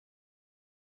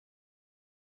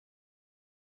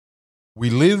We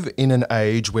live in an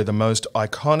age where the most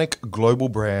iconic global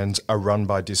brands are run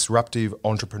by disruptive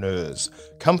entrepreneurs.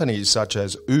 Companies such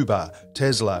as Uber,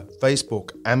 Tesla,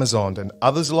 Facebook, Amazon, and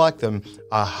others like them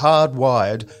are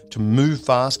hardwired to move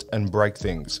fast and break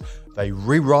things. They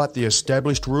rewrite the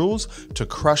established rules to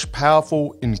crush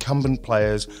powerful incumbent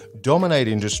players, dominate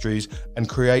industries, and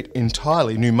create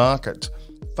entirely new markets.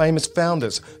 Famous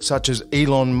founders such as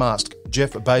Elon Musk,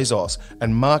 Jeff Bezos,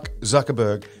 and Mark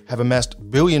Zuckerberg have amassed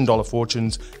billion-dollar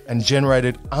fortunes and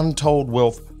generated untold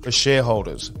wealth for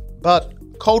shareholders. But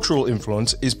cultural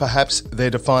influence is perhaps their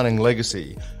defining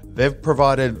legacy. They've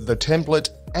provided the template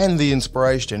and the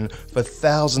inspiration for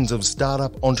thousands of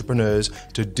startup entrepreneurs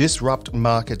to disrupt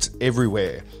markets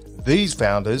everywhere. These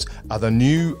founders are the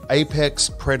new apex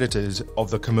predators of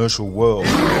the commercial world.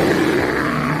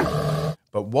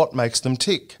 But what makes them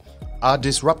tick? Are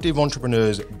disruptive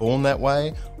entrepreneurs born that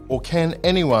way, or can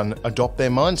anyone adopt their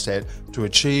mindset to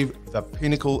achieve the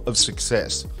pinnacle of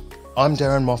success? I'm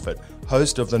Darren Moffatt,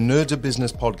 host of the Nerds of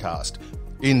Business podcast.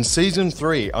 In Season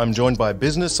 3, I'm joined by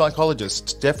business psychologist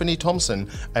Stephanie Thompson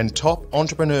and top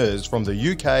entrepreneurs from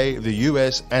the UK, the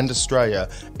US and Australia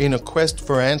in a quest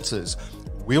for answers.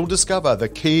 We'll discover the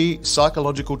key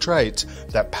psychological traits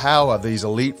that power these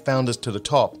elite founders to the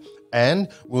top, and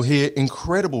we'll hear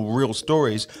incredible real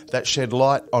stories that shed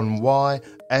light on why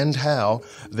and how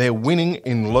they're winning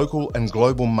in local and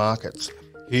global markets.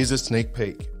 Here's a sneak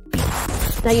peek.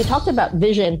 Now, you talked about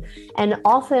vision, and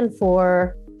often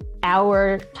for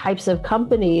our types of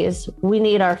companies, we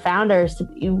need our founders to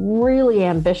be really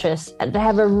ambitious and to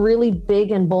have a really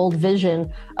big and bold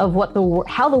vision of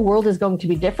how the world is going to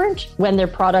be different when their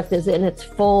product is in its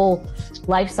full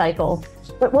life cycle.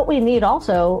 But what we need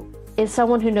also is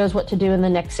someone who knows what to do in the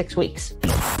next 6 weeks.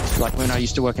 Like when I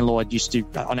used to work in law,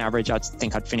 on average, I'd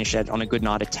think I'd finish it on a good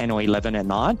night at 10 or 11 at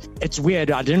night. It's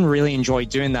weird. I didn't really enjoy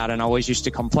doing that, and I always used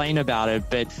to complain about it,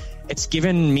 but it's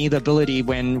given me the ability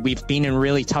when we've been in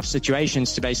really tough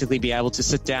situations to basically be able to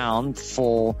sit down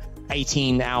for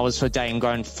 18 hours per day and go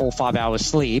in 4 or 5 hours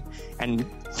sleep and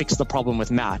fix the problem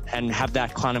with Matt and have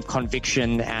that kind of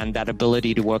conviction and that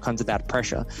ability to work under that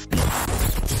pressure.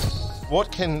 What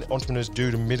can entrepreneurs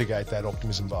do to mitigate that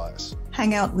optimism bias?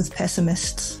 Hang out with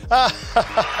pessimists. That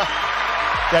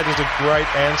is a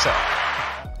great answer.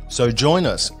 So join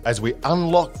us as we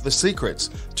unlock the secrets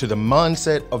to the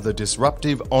mindset of the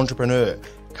disruptive entrepreneur,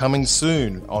 coming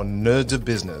soon on Nerds of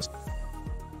Business.